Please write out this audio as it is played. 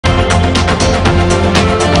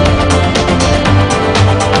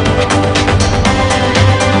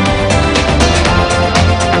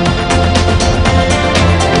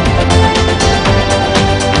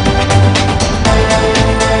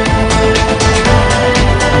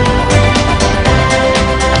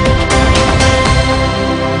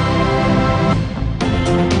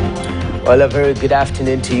Well, a very good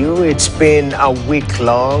afternoon to you. It's been a week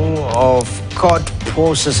long of court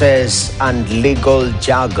processes and legal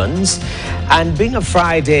jargons. And being a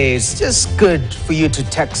Friday, it's just good for you to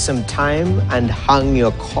take some time and hang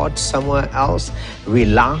your coat somewhere else.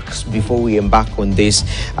 Relax before we embark on this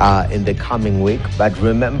in the coming week. But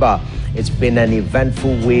remember, it's been an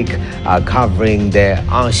eventful week covering the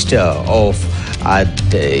ouster of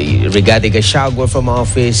regarding Gachagua from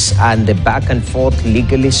office and the back and forth,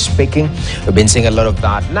 legally speaking. We've been seeing a lot of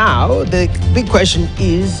that. Now, the big question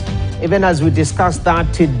is, even as we discussed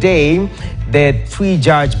that today, the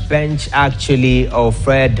three-judge bench actually of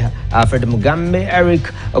Fred Mugambe, Eric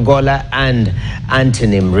Ogola, and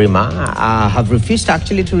Anthony Mrima have refused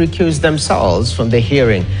actually to recuse themselves from the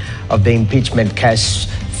hearing of the impeachment case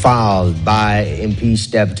filed by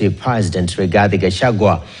impeached Deputy President Rigathi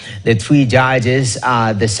Gachagua. The three judges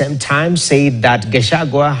at the same time said that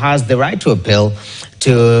Gachagua has the right to appeal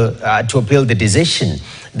the decision.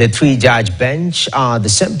 The three-judge bench at the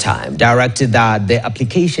same time directed that the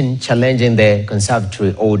application challenging the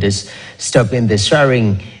conservatory orders stopping the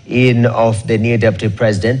swearing in of the new Deputy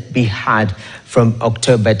President be had from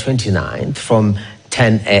October 29th from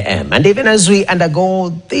 10 a.m. And even as we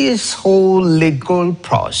undergo this whole legal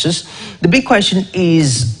process, the big question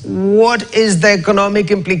is, what is the economic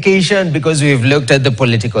implication? Because we've looked at the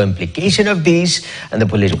political implication of this and the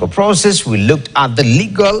political process. We looked at the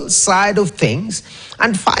legal side of things.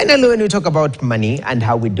 And finally, when we talk about money and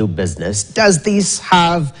how we do business, does this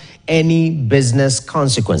have any business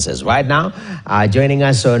consequences? Right now, joining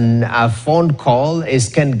us on a phone call is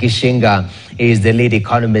Ken Gishinga. He is the lead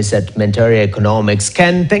economist at Mentoria Economics.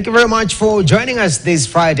 Ken, thank you very much for joining us this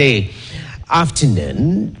Friday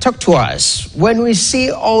afternoon. Talk to us. When we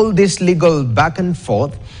see all this legal back and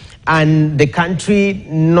forth and the country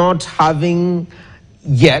not having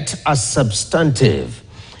yet a substantive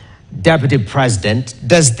Deputy President,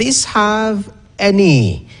 does this have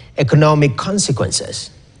any economic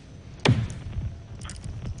consequences?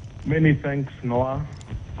 Many thanks, Noah.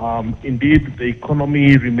 Indeed, the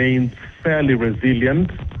economy remains fairly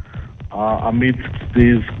resilient amidst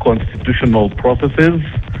these constitutional processes.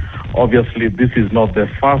 Obviously, this is not the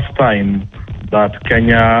first time that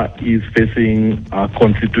Kenya is facing a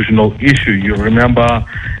constitutional issue. You remember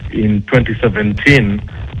in 2017,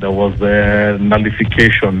 there was the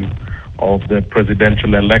nullification of the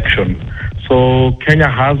presidential election. So Kenya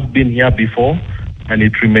has been here before, and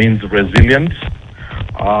it remains resilient.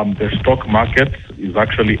 The stock market is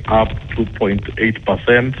actually up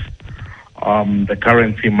 2.8%. The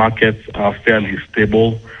currency markets are fairly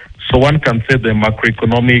stable. So one can say the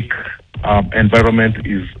macroeconomic environment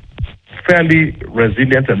is fairly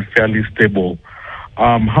resilient and fairly stable.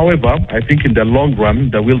 However, I think in the long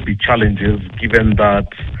run, there will be challenges given that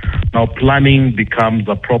now planning becomes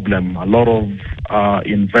a problem. A lot of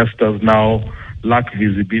investors now lack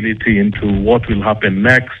visibility into what will happen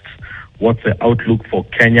next, what's the outlook for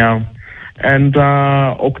Kenya. And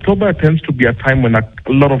October tends to be a time when a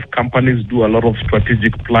lot of companies do a lot of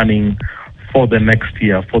strategic planning for the next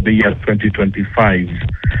year, for the year 2025.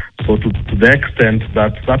 So to the extent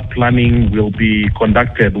that that planning will be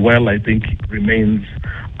conducted well, I think it remains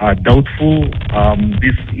doubtful.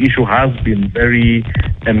 This issue has been very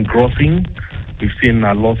engrossing. We've seen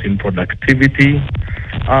a loss in productivity.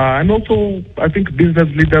 And also, I think business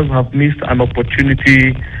leaders have missed an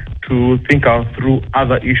opportunity to think through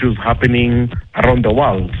other issues happening around the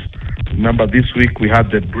world. Remember, this week we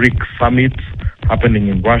had the BRICS summit happening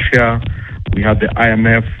in Russia. We had the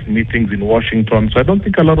IMF meetings in Washington. So I don't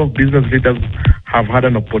think a lot of business leaders have had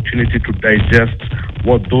an opportunity to digest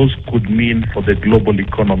what those could mean for the global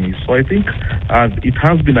economy. So I think it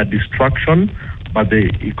has been a distraction, but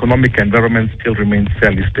the economic environment still remains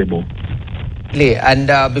fairly stable.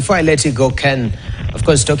 And before I let you go, Ken, of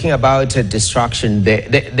course, talking about distraction,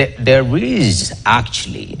 there is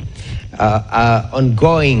actually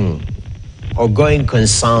ongoing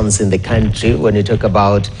concerns in the country when you talk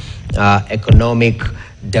about economic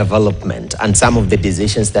development and some of the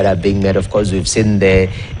decisions that are being made. Of course, we've seen the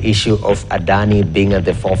issue of Adani being at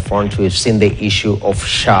the forefront. We've seen the issue of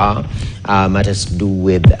SHA, matters to do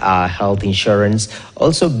with health insurance,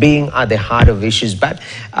 also being at the heart of issues. But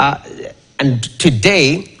and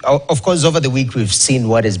today, of course, over the week, we've seen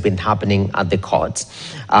what has been happening at the courts.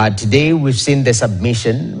 Today, we've seen the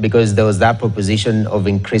submission because there was that proposition of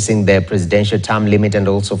increasing the presidential term limit and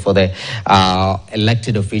also for the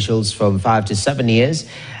elected officials from 5 to 7 years.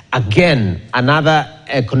 Again, another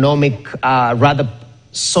economic, rather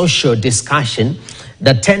social discussion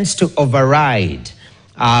that tends to override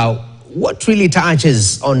what really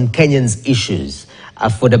touches on Kenyans' issues,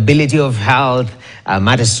 affordability of health,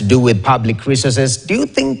 matters to do with public resources. Do you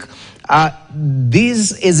think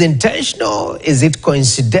this is intentional? Is it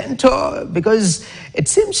coincidental? Because it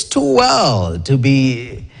seems too well to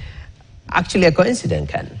be actually a coincidence,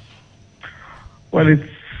 Ken. Well, it's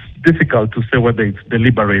difficult to say whether it's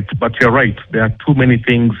deliberate, but you're right. There are too many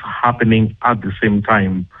things happening at the same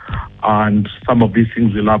time. And some of these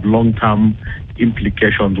things will have long-term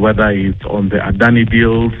implications, whether it's on the Adani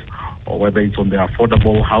bills or whether it's on the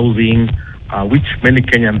affordable housing, which many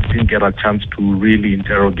Kenyans didn't get a chance to really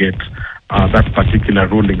interrogate that particular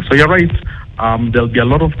ruling. So you're right. There'll be a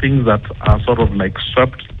lot of things that are sort of like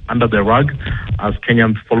swept under the rug as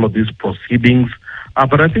Kenyans follow these proceedings.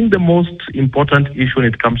 But I think the most important issue when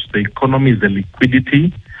it comes to the economy is the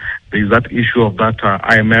liquidity. There is that issue of that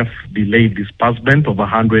IMF delayed disbursement of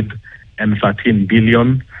 113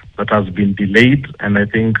 billion that has been delayed. And I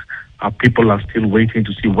think people are still waiting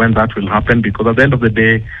to see when that will happen, because at the end of the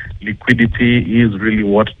day, liquidity is really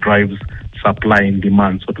what drives supply and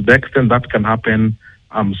demand. So to the extent that can happen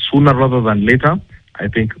sooner rather than later, I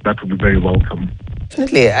think that would be very welcome.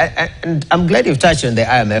 Definitely. And I'm glad you've touched on the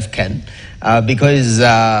IMF, Ken, because,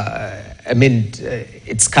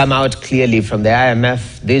 it's come out clearly from the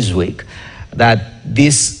IMF this week that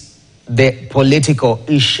the political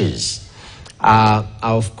issues are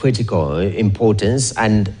of critical importance,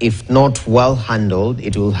 and if not well handled,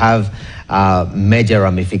 it will have major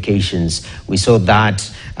ramifications. We saw that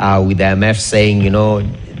with the IMF saying,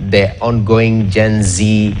 the ongoing Gen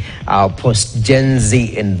Z, post-Gen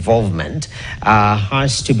Z involvement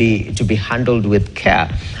has to be handled with care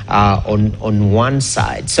on one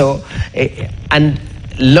side. So, and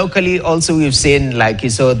locally also we've seen, like you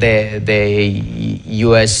saw the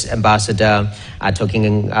U.S. ambassador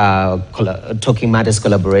talking matters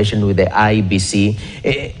collaboration with the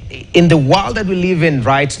IBC. In the world that we live in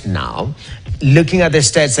right now, looking at the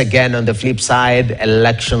stats again on the flip side,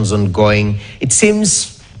 elections ongoing, it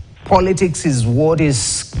seems politics is what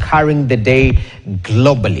is carrying the day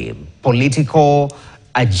globally. Political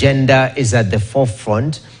agenda is at the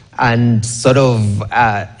forefront, and sort of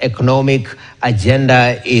economic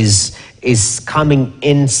agenda is coming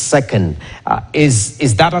in second.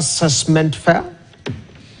 Is that assessment fair?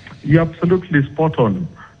 You're absolutely spot on.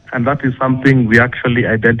 And that is something we actually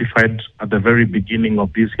identified at the very beginning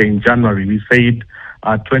of this year in January. We said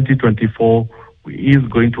 2024 is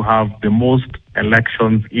going to have the most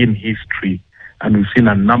elections in history. And we've seen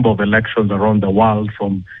a number of elections around the world,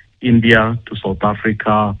 from India to South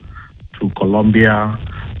Africa to Colombia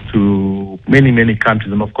to many, many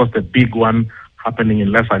countries. And of course, the big one happening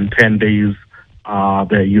in less than 10 days,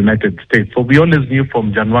 the United States. So we always knew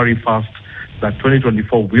from January 1st that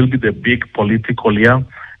 2024 will be the big political year,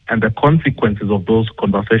 and the consequences of those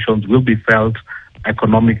conversations will be felt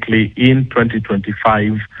economically in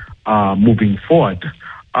 2025 moving forward.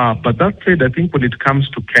 But that said, I think when it comes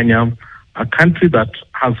to Kenya, a country that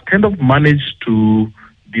has kind of managed to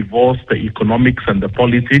divorce the economics and the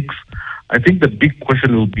politics, I think the big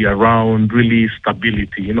question will be around really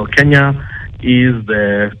stability. Kenya is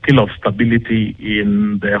the pillar of stability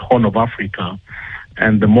in the Horn of Africa.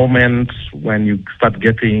 And the moment when you start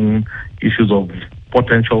getting issues of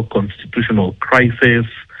potential constitutional crisis,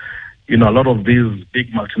 a lot of these big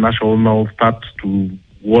multinationals start to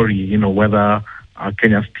worry, whether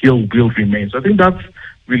Kenya still will remain. So I think that's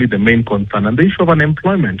really the main concern. And the issue of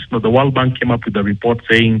unemployment. The World Bank came up with a report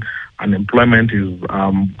saying unemployment is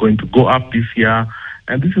going to go up this year.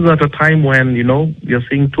 And this is at a time when, you're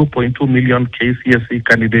seeing 2.2 million KCSE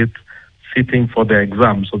candidates sitting for their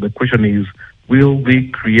exam. So the question is, will we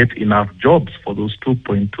create enough jobs for those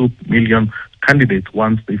 2.2 million candidates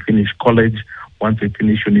once they finish college, once they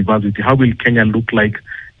finish university? How will Kenya look like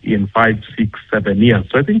in 5, 6, 7 years?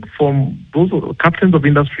 So I think from those captains of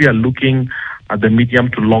industry are looking at the medium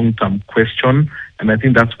to long-term question, and I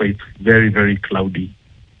think that's why it's very, very cloudy.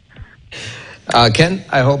 Ken,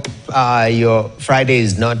 I hope your Friday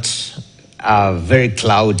is not very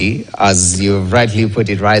cloudy, as you rightly put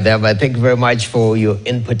it right there. But thank you very much for your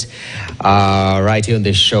input right here on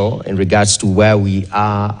the show in regards to where we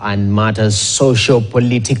are and matters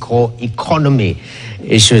socio-political economy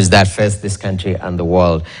issues that face this country and the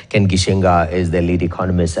world. Ken Gachagua is the lead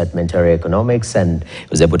economist at Mentari Economics and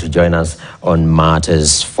was able to join us on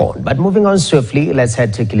Matters Phone. But moving on swiftly, let's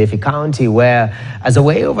head to Kilifi County, where as a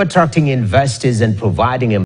way of attracting investors and providing